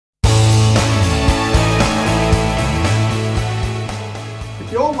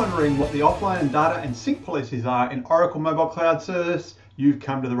covering what the offline and data and sync policies are in Oracle Mobile Cloud Service, you've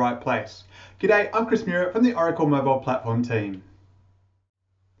come to the right place. G'day, I'm Chris Muir from the Oracle Mobile Platform team.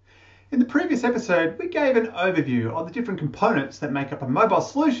 In the previous episode, we gave an overview of the different components that make up a mobile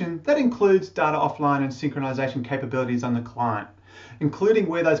solution that includes data offline and synchronization capabilities on the client, including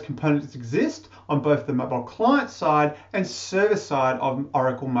where those components exist on both the mobile client side and server side of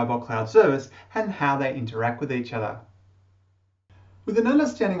Oracle Mobile Cloud Service and how they interact with each other. With an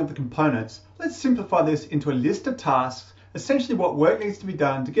understanding of the components, let's simplify this into a list of tasks, essentially what work needs to be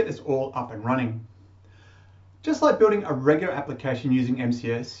done to get this all up and running. Just like building a regular application using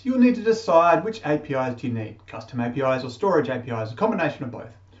MCS, you'll need to decide which APIs do you need, custom APIs or storage APIs, a combination of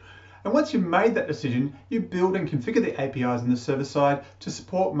both. And once you've made that decision, you build and configure the APIs on the server side to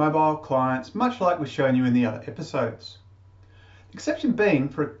support mobile clients, much like we've shown you in the other episodes. The exception being,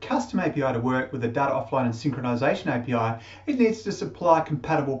 for a custom API to work with a data offline and synchronization API, it needs to supply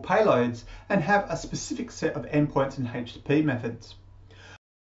compatible payloads and have a specific set of endpoints and HTTP methods.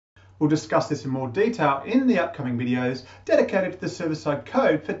 We'll discuss this in more detail in the upcoming videos dedicated to the server-side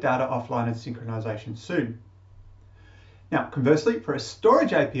code for data offline and synchronization soon. Now, conversely, for a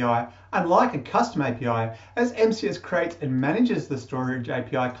storage API, unlike a custom API, as MCS creates and manages the storage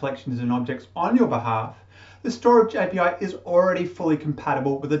API collections and objects on your behalf, the storage API is already fully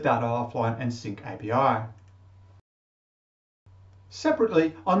compatible with the data offline and sync API.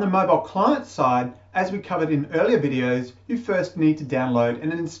 Separately, on the mobile client side, as we covered in earlier videos, you first need to download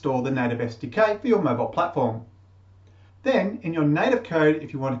and install the native SDK for your mobile platform. Then, in your native code,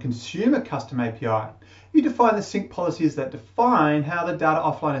 if you want to consume a custom API, you define the sync policies that define how the data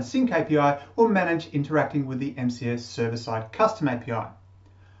offline and sync API will manage interacting with the MCS server-side custom API.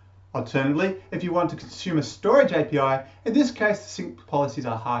 Alternatively, if you want to consume a storage API, in this case the sync policies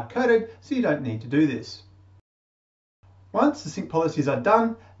are hard-coded, so you don't need to do this. Once the sync policies are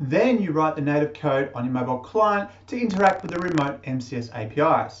done, then you write the native code on your mobile client to interact with the remote MCS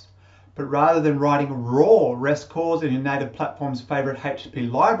APIs. But rather than writing raw REST calls in your native platform's favorite HTTP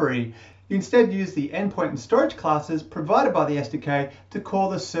library, you instead use the endpoint and storage classes provided by the SDK to call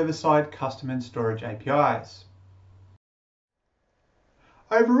the server-side custom and storage APIs.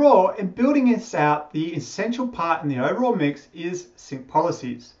 Overall, in building this out, the essential part in the overall mix is sync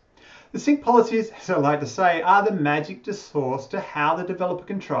policies. The sync policies, as I like to say, are the magic source to how the developer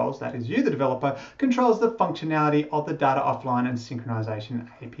controls, that is you the developer, controls the functionality of the data offline and synchronization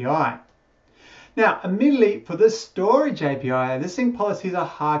API. Now, immediately for the storage API, the sync policies are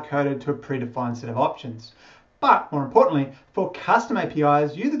hard-coded to a predefined set of options. But more importantly, for custom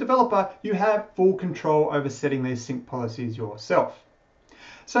APIs, you the developer, you have full control over setting these sync policies yourself.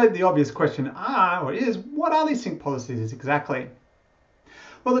 So the obvious question is, what are these sync policies exactly?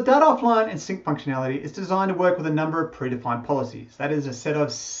 Well, the data offline and sync functionality is designed to work with a number of predefined policies. That is a set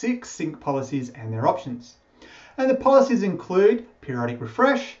of 6 sync policies and their options. And the policies include periodic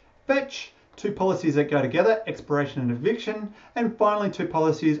refresh, fetch, 2 policies that go together, expiration and eviction, and finally 2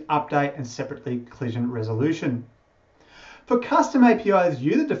 policies, update and separately collision resolution. For custom APIs,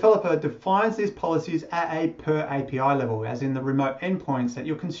 you, the developer, defines these policies at a per API level, as in the remote endpoints that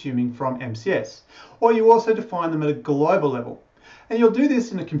you're consuming from MCS, or you also define them at a global level. And you'll do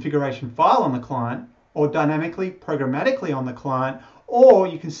this in a configuration file on the client, or dynamically, programmatically on the client, or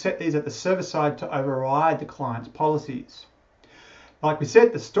you can set these at the server side to override the client's policies. Like we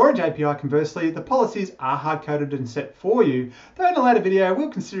said, the storage API, conversely, the policies are hard-coded and set for you, though in a later video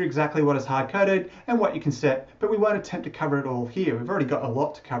we'll consider exactly what is hard-coded and what you can set, but we won't attempt to cover it all here. We've already got a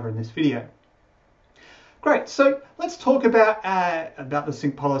lot to cover in this video. Great, so let's talk about the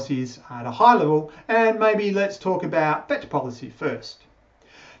sync policies at a high level, and maybe let's talk about fetch policy first.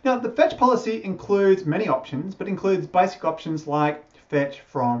 Now, the fetch policy includes many options, but includes basic options like fetch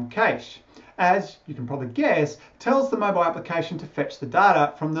from cache. As you can probably guess, tells the mobile application to fetch the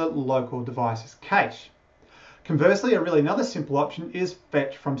data from the local device's cache. Conversely, another simple option is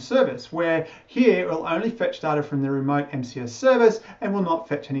fetch from service, where here it will only fetch data from the remote MCS service and will not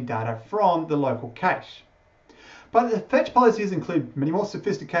fetch any data from the local cache. But the fetch policies include many more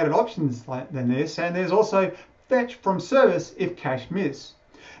sophisticated options than this, and there's also fetch from service if cache miss.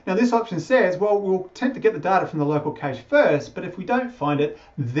 Now this option says, well, we'll attempt to get the data from the local cache first, but if we don't find it,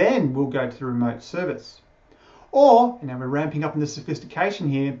 then we'll go to the remote service. Or, now we're ramping up in the sophistication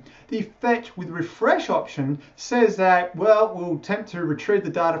here, the fetch with refresh option says that, well, we'll attempt to retrieve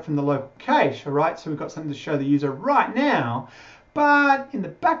the data from the local cache, all right? So we've got something to show the user right now, but in the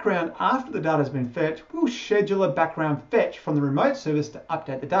background, after the data has been fetched, we'll schedule a background fetch from the remote service to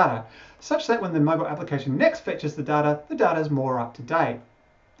update the data, such that when the mobile application next fetches the data is more up to date.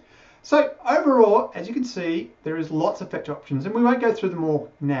 So overall, as you can see, there is lots of fetch options, and we won't go through them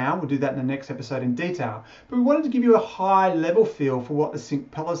all now. We'll do that in the next episode in detail. But we wanted to give you a high level feel for what the sync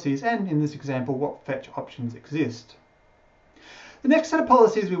policies and, in this example, what fetch options exist. The next set of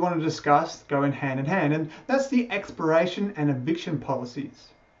policies we want to discuss go in hand, and that's the expiration and eviction policies.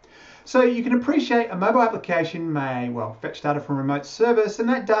 So you can appreciate a mobile application may, well, fetch data from a remote service, and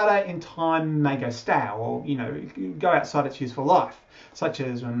that data in time may go stale or, go outside its useful life, such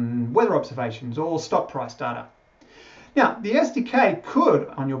as weather observations or stock price data. Now, the SDK could,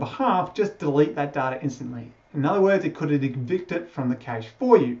 on your behalf, just delete that data instantly. In other words, it could evict it from the cache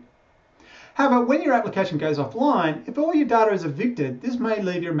for you. However, when your application goes offline, if all your data is evicted, this may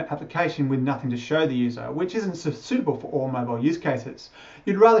leave your application with nothing to show the user, which isn't suitable for all mobile use cases.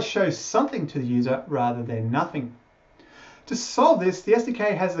 You'd rather show something to the user rather than nothing. To solve this, the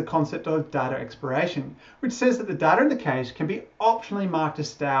SDK has the concept of data expiration, which says that the data in the cache can be optionally marked as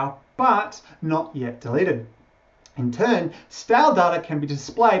stale, but not yet deleted. In turn, stale data can be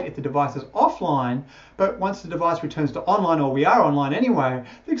displayed if the device is offline, but once the device returns to online, or we are online anyway,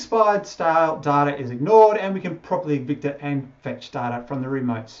 the expired stale data is ignored and we can properly evict it and fetch data from the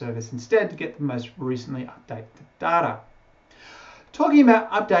remote service instead to get the most recently updated data. Talking about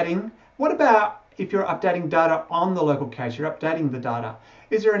updating, what about if you're updating data on the local cache, you're updating the data?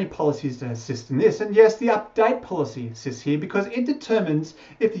 Is there any policies to assist in this? And yes, the update policy assists here because it determines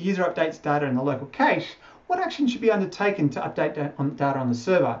if the user updates data in the local cache, what action should be undertaken to update data on the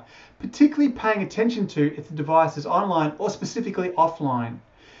server, particularly paying attention to if the device is online or specifically offline.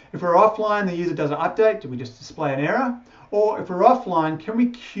 If we're offline, the user does an update, do we just display an error? Or if we're offline, can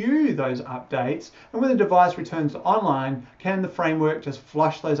we queue those updates? And when the device returns to online, can the framework just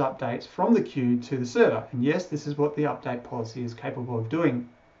flush those updates from the queue to the server? And yes, this is what the update policy is capable of doing.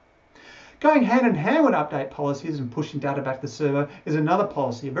 Going hand in hand with update policies and pushing data back to the server is another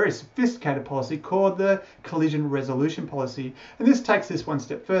policy, a very sophisticated policy called the collision resolution policy. And this takes this one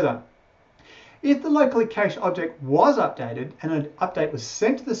step further. If the locally cached object was updated and an update was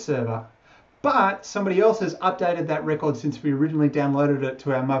sent to the server, but somebody else has updated that record since we originally downloaded it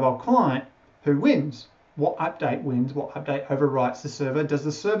to our mobile client, who wins? What update wins? What update overwrites the server? Does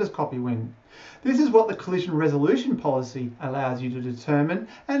the server's copy win? This is what the collision resolution policy allows you to determine,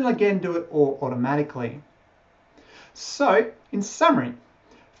 and again do it all automatically. So, in summary,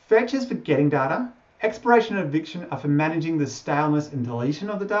 fetch is for getting data, expiration and eviction are for managing the staleness and deletion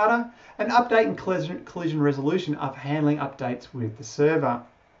of the data, and update and collision resolution are for handling updates with the server.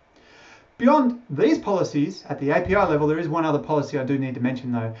 Beyond these policies, at the API level, there is one other policy I do need to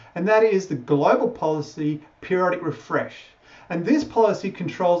mention though, and that is the global policy periodic refresh. And this policy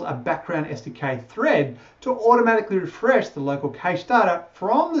controls a background SDK thread to automatically refresh the local cache data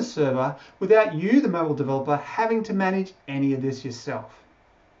from the server without you, the mobile developer, having to manage any of this yourself.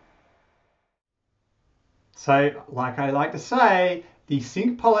 So, like I like to say, the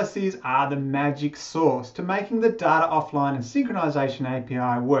sync policies are the magic sauce to making the data offline and synchronization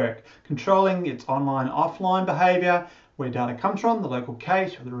API work, controlling its online-offline behavior, where data comes from, the local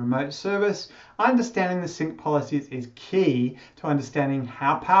cache or the remote service. Understanding the sync policies is key to understanding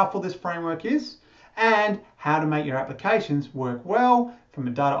how powerful this framework is and how to make your applications work well from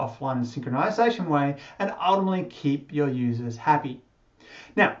a data offline and synchronization way and ultimately keep your users happy.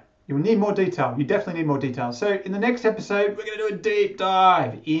 Now, you'll need more detail. You definitely need more detail. So in the next episode, we're going to do a deep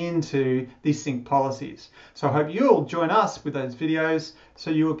dive into these sync policies. So I hope you'll join us with those videos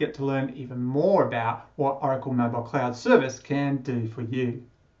so you'll get to learn even more about what Oracle Mobile Cloud Service can do for you.